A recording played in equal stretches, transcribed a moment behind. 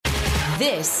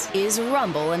This is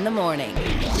Rumble in the Morning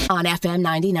on FM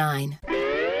 99.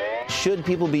 Should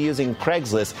people be using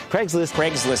Craigslist?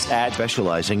 Craigslist ads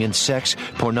specializing in sex,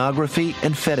 pornography,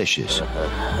 and fetishes.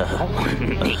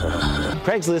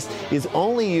 Craigslist is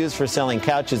only used for selling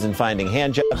couches and finding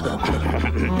hand jobs.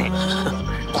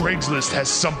 Craigslist has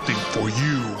something for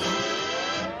you.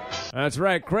 That's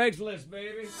right, Craigslist,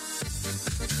 baby.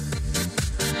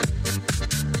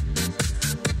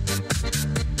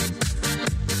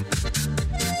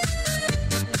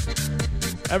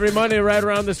 Every Monday right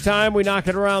around this time, we knock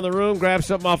it around the room, grab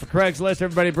something off of Craigslist.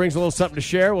 Everybody brings a little something to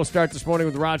share. We'll start this morning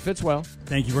with Rod Fitzwell.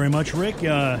 Thank you very much, Rick. You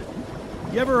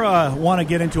ever want to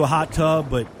get into a hot tub,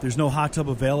 but there's no hot tub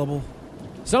available?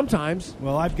 Sometimes.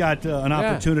 Well, I've got an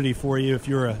opportunity for you if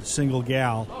you're a single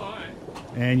gal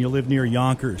and you live near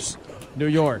Yonkers. New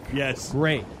York. Yes.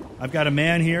 Great. I've got a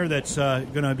man here that's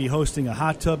going to be hosting a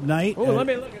hot tub night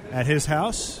at his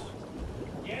house.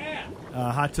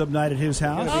 Hot tub night at his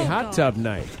house. Hot tub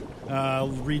night. I'll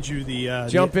read you the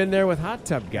jump in there with hot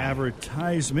tub guy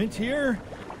advertisement here.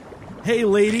 Hey,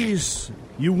 ladies,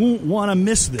 you won't want to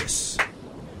miss this.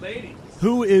 Ladies,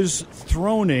 who is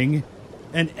throning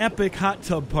an epic hot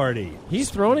tub party? He's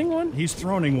throwing one. He's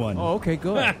throwing one. Oh, okay,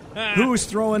 good. Who is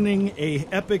throwing a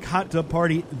epic hot tub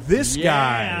party? This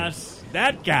guy. Yes,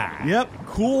 that guy. Yep,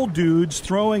 cool dudes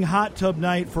throwing hot tub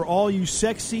night for all you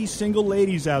sexy single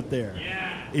ladies out there. Yeah.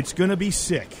 It's going to be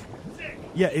sick.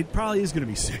 Yeah, it probably is going to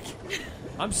be sick.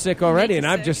 I'm sick already, and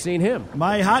I've just seen him.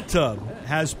 My hot tub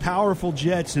has powerful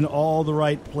jets in all the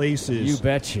right places. You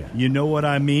betcha. You know what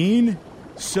I mean?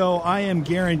 So I am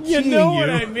guaranteeing you... know what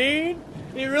I mean?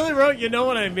 He really wrote, you know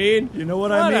what I mean? You know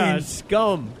what I mean? What a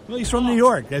scum. Well, he's from New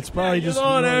York. That's probably you know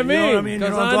what I mean?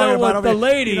 Because I know what the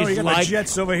ladies you got like. the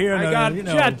jets over here. I got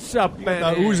jets up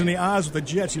there. The oohs and the ahs with the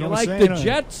jets. You know what I'm saying? Like the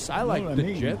jets? I like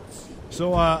the jets.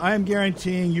 So I am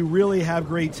guaranteeing you really have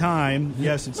great time.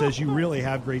 Yes, it says you really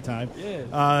have great time.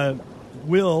 Yeah.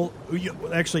 Let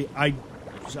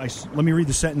me read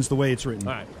the sentence the way it's written.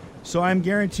 All right. So I'm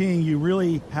guaranteeing you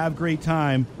really have great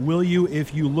time. Will you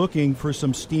if you looking for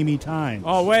some steamy time?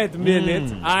 Oh, wait a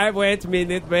minute. Wait a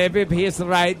minute, baby. He's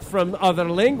right from other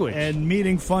language. And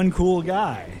meeting fun, cool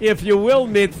guy. If you will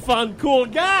meet fun, cool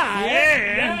guy.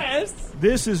 Yeah. Yes.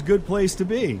 This is a good place to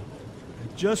be.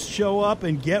 Just show up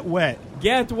and get wet.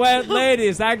 Get wet,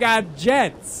 ladies. I got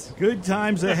jets. Good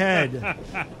times ahead.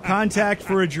 Contact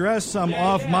for address. I'm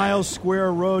off Miles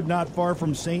Square Road, not far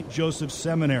from St. Joseph's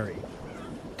Seminary.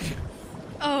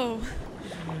 Oh.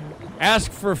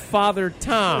 Ask for Father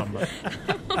Tom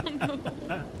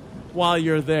while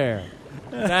you're there.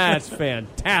 That's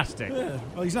fantastic.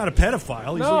 Well, he's not a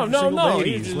pedophile. He's No.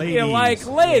 Ladies. He like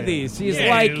ladies. He's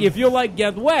like, if you like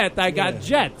get wet, I got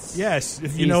jets. Yes,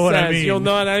 if you know what I mean. You'll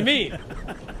know what I mean.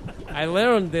 I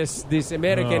learned this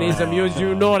Americanism.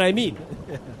 You know what I mean.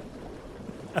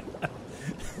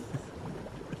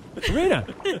 Rena,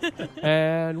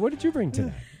 and what did you bring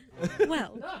today?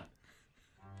 Well,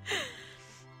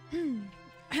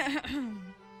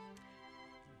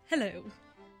 hello.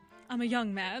 I'm a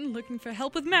young man looking for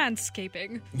help with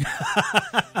manscaping.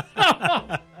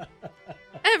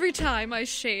 Every time I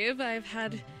shave, I've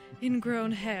had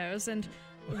ingrown hairs and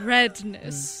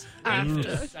redness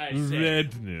after.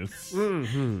 Redness.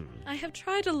 Mm-hmm. I have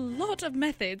tried a lot of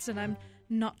methods, and I'm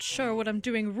not sure what I'm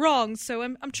doing wrong, so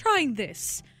I'm trying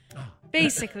this.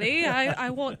 Basically,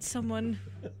 I want someone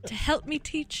to help me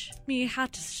teach me how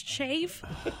to shave.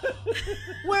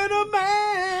 When a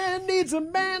man needs a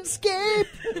manscape.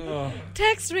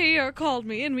 Text me or call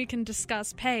me and we can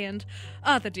discuss pay and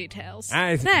other details.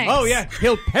 Thanks. Oh, yeah.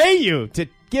 He'll pay you to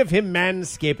give him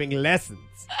manscaping lessons.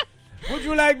 Would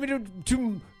you like me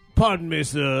to pardon me,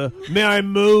 sir, may I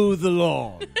mow the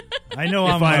lawn? I know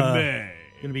if I'm going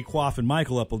to be quaffing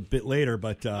Michael up a bit later,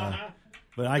 but I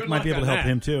might be able to help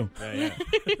him, too. Yeah.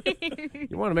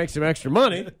 You want to make some extra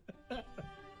money.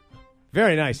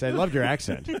 Very nice. I loved your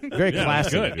accent. Very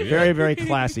classy. Good. Yeah. Very, very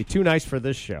classy. Too nice for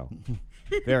this show.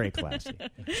 Very classy.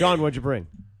 Sean, what'd you bring?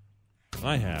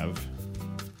 I have.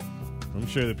 Let me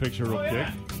show you the picture real quick.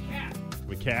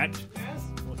 The cat.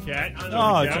 Little cat.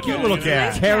 Oh, it's a cute little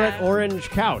cat. Carrot orange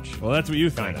couch. Well, that's what you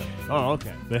think. Oh,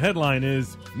 okay. The headline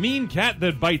is, Mean Cat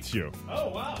That Bites You. Oh,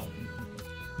 wow.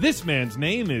 This man's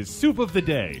name is Soup of the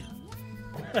Day.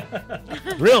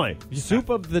 Really? Soup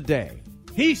of the day.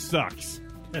 He sucks.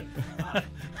 Okay.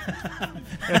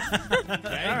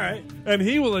 All right. And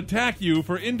he will attack you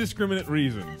for indiscriminate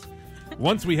reasons.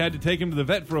 Once we had to take him to the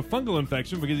vet for a fungal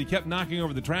infection because he kept knocking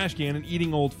over the trash can and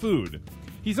eating old food.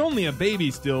 He's only a baby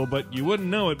still, but you wouldn't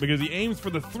know it because he aims for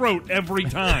the throat every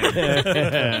time.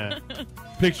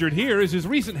 Pictured here is his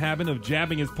recent habit of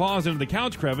jabbing his paws into the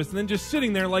couch crevice and then just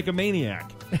sitting there like a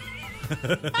maniac.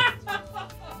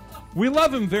 We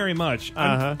love him very much.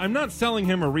 I'm not selling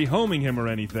him or rehoming him or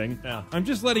anything. Yeah. I'm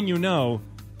just letting you know,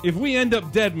 if we end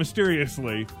up dead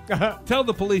mysteriously, tell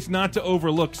the police not to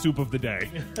overlook soup of the day.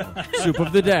 Soup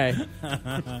of the day.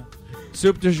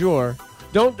 Soup du jour.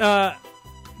 Don't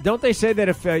they say that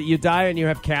if you die and you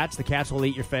have cats, the cats will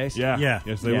eat your face? Yeah.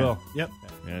 Yes, they Yeah. will. Yep.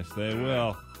 Yes, they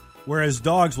will. Whereas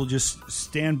dogs will just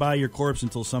stand by your corpse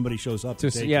until somebody shows up.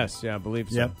 To take Yes, yeah, I believe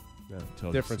so. Yep.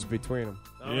 Yeah. Difference between them.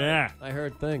 Yeah. I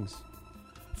heard things.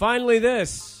 Finally,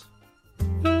 this.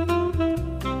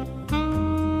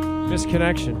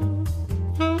 Misconnection.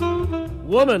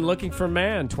 Woman looking for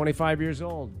man, 25 years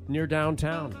old, near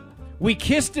downtown. We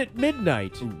kissed at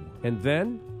midnight, and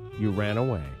then you ran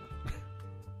away.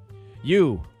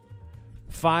 You,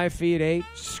 5'8",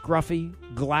 scruffy,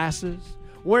 glasses,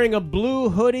 wearing a blue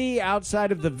hoodie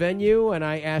outside of the venue, and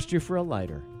I asked you for a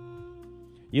lighter.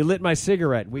 You lit my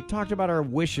cigarette. We talked about our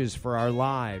wishes for our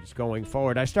lives going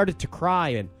forward. I started to cry,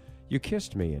 and you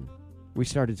kissed me, and we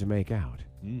started to make out.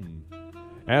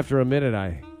 After a minute,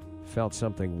 I felt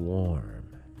something warm.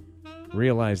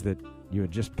 Realized that you had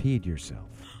just peed yourself.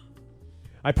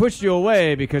 I pushed you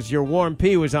away because your warm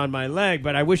pee was on my leg,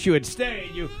 but I wish you had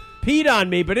stayed. You peed on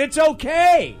me, but it's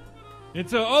okay.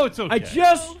 It's okay. I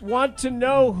just want to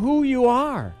know who you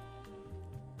are.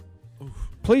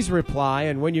 Please reply,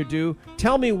 and when you do,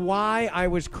 tell me why I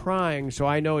was crying so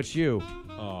I know it's you.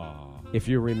 If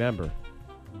you remember.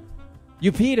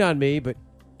 You peed on me, but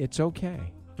it's okay.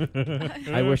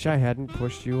 I wish I hadn't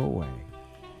pushed you away.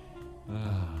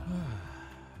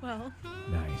 Well,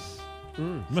 Nice.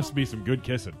 Must be some good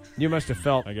kissing. You must have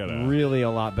felt I gotta- really a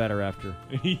lot better after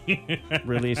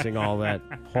releasing all that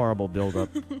horrible buildup.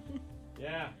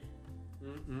 Yeah.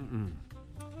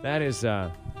 That is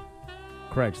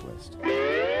Craigslist.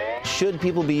 Should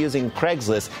people be using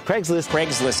Craigslist?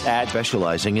 Craigslist ads.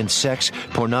 Specializing in sex,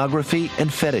 pornography,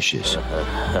 and fetishes.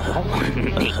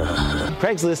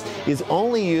 Craigslist is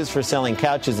only used for selling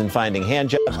couches and finding hand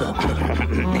jobs.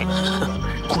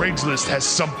 Craigslist has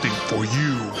something for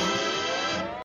you.